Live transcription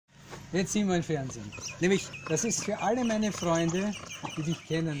Jetzt sind wir im Fernsehen. Nämlich, das ist für alle meine Freunde, die dich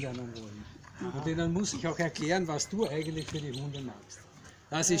kennenlernen wollen. Und denen muss ich auch erklären, was du eigentlich für die Hunde machst.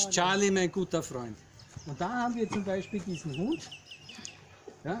 Das ist Charlie, mein guter Freund. Und da haben wir zum Beispiel diesen Hund.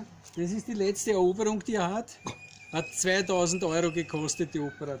 Ja, das ist die letzte Eroberung, die er hat. Hat 2000 € gekostet, die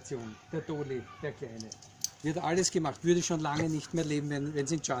Operation. Der Dolly, der Kleine. Wird alles gemacht, würde schon lange nicht mehr leben, wenn es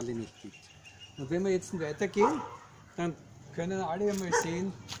den Charlie nicht gibt. Und wenn wir jetzt weitergehen, dann können alle einmal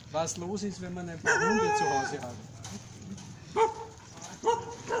sehen, was los ist, wenn man ein paar Hunde zu Hause hat.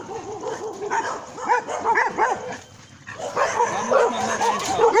 Da muss man mal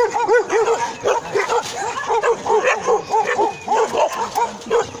reinschauen.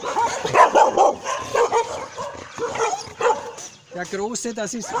 Der Große,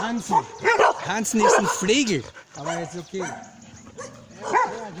 das ist Hansen. Hansen ist ein Flegel, aber jetzt okay.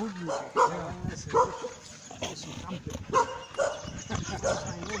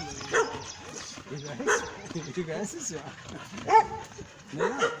 Ich weiß es ja.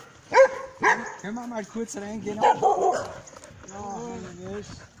 Naja, können wir mal kurz reingehen?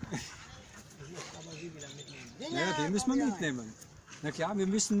 Ja, den müssen wir mitnehmen. Na klar, wir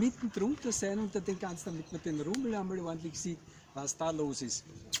müssen mitten drunter sein unter den ganzen, damit man den Rummel einmal ordentlich sieht, was da los ist.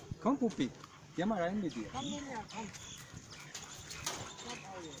 Komm, Puppi, geh mal rein mit dir. Komm her, komm.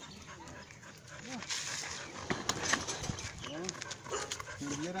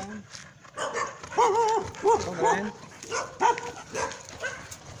 Gehen wir rein. Komm rein.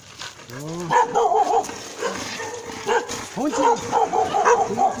 So. Hund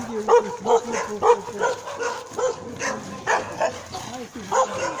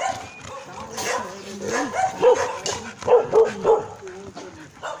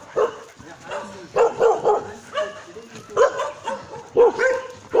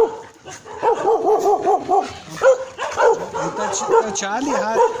und der Charlie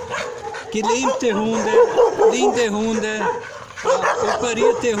hat gelähmte Hunde, blinde Hunde,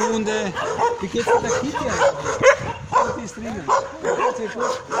 operierte Hunde. Wie geht's mit der Kitty eigentlich? Die ist drinnen. Geht's ihr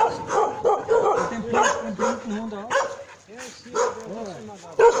gut? Und den blinden Hund auch?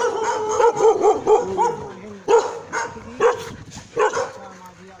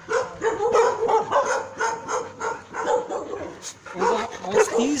 Und aus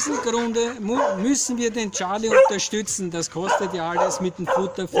diesem Grunde müssen wir den Charlie unterstützen. Das kostet ja alles mit dem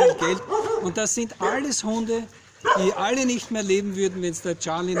Futter viel Geld. Und das sind alles Hunde, die alle nicht mehr leben würden, wenn es der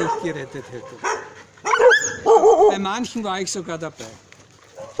Charlie nicht gerettet hätte. Bei manchen war ich sogar dabei.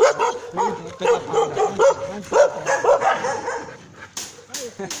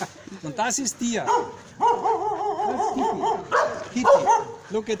 Und das ist Dia. Das ist Kitty. Kitty.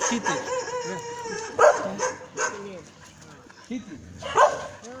 Look at Kitty. Kitty.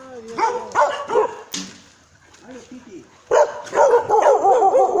 Hallo Kitty.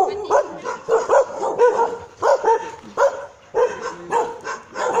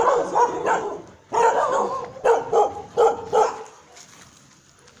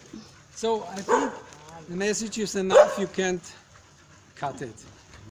 So I think the message is enough, you can't cut it.